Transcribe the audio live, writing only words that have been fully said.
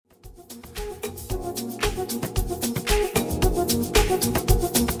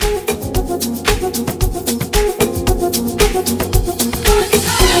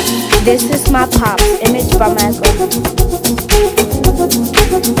This is my pops, ImageByMalcolm.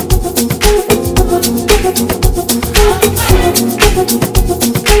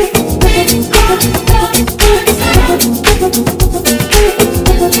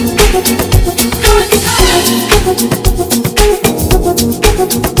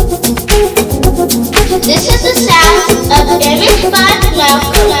 This is the sound of ImageByMalcolm.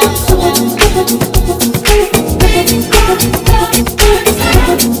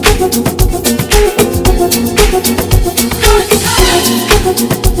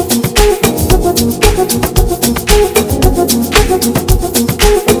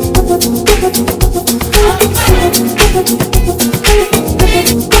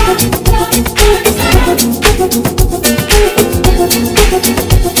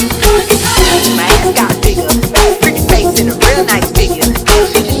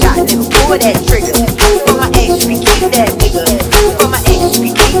 That trigger. For my ex, you keep that nigga. For my ex,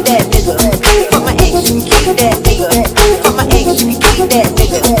 you keep that nigga. For my ex, you keep that nigga. For my ex, you keep that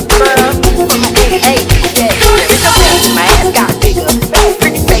nigga. For my ex, hey, that nigga. My ass got bigger.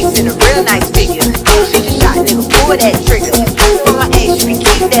 Pretty face and a real nice figure. She just shot nigga. Pull that trigger. For my ex, you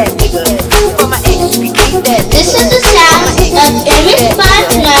keep that nigga. For my ex, you keep that nigga. This is the sound of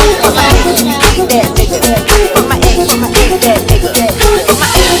ImageByMalcolm. For my ex, you keep that nigga. For my ex, that nigga. For my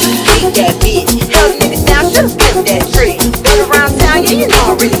ex, you keep that bitch. Held niggas down, should've flipped that tree. Been around town, yeah, you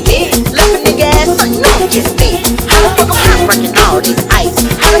know I'm really lit. Left a nigga ass, so you know I'm getting big. How the fuck I'm not breaking all this ice?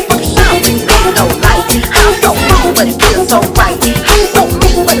 How the fuck I'm shine when you ain't no light? How I'm so wrong, but it feels so right. How you so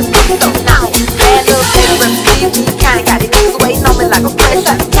mean, but it feels so nice. Bad little baby, represent me, kinda got these niggas waiting on me like a fresh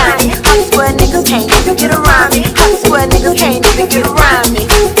out the county. I swear niggas can't even get around me. I swear niggas can't even get around me.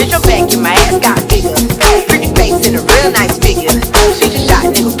 Bitch, I'm back and my ass got bigger. Pretty face and a real nice figure. She just shot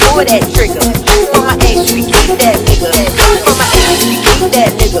nigga, pull that trigger. For my ex, you keep that nigga. For my ex, you keep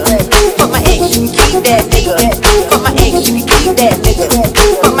that nigga. For my ex, you keep that nigga. For my ex, you keep that nigga.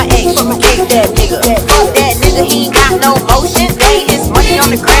 For my ex, you keep that nigga. Fuck that nigga, he ain't got no motion. Lay his money on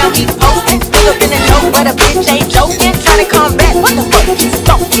the ground, he posting. Nigga been a joke, but a bitch ain't joking. Tryna come back, what the fuck you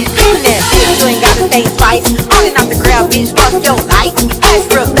stalking? In that bitch, you ain't gotta think twice. Running off the ground, bitch, fuck your life. Ass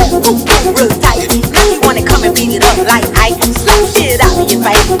real left, ooh, real tight. Now you wanna come and beat it up like Ike. Slap shit out me if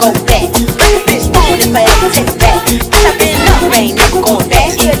I ever go back. Bring a bitch phone if I ever take back. Bitch, I been up, ain't never going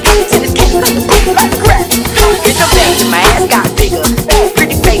back. Yeah, to this cat, cause the book like crack. Bitch, I'm back and my ass got bigger.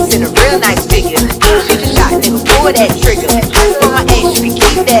 Pretty face and a real nice figure. She just shot nigga, pull that trigger. For my ex, you can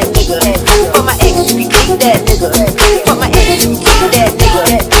keep that nigga. For my ex, you can keep that nigga. For my ex, you can keep that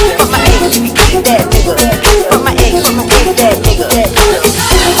nigga. For my ex, you can keep that nigga. For my ex, you can keep that nigga.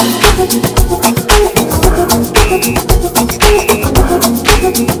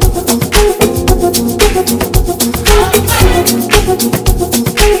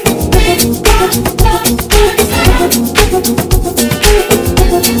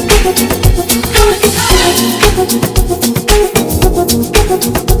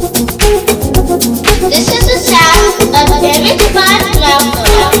 This is the sound of ImageByMalcolm.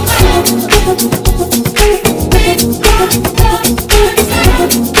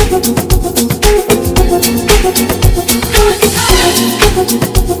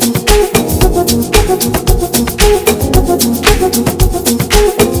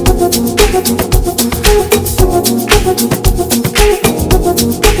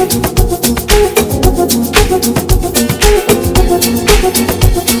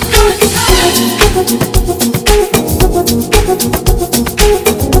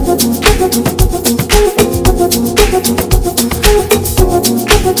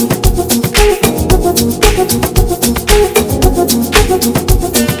 Thank you.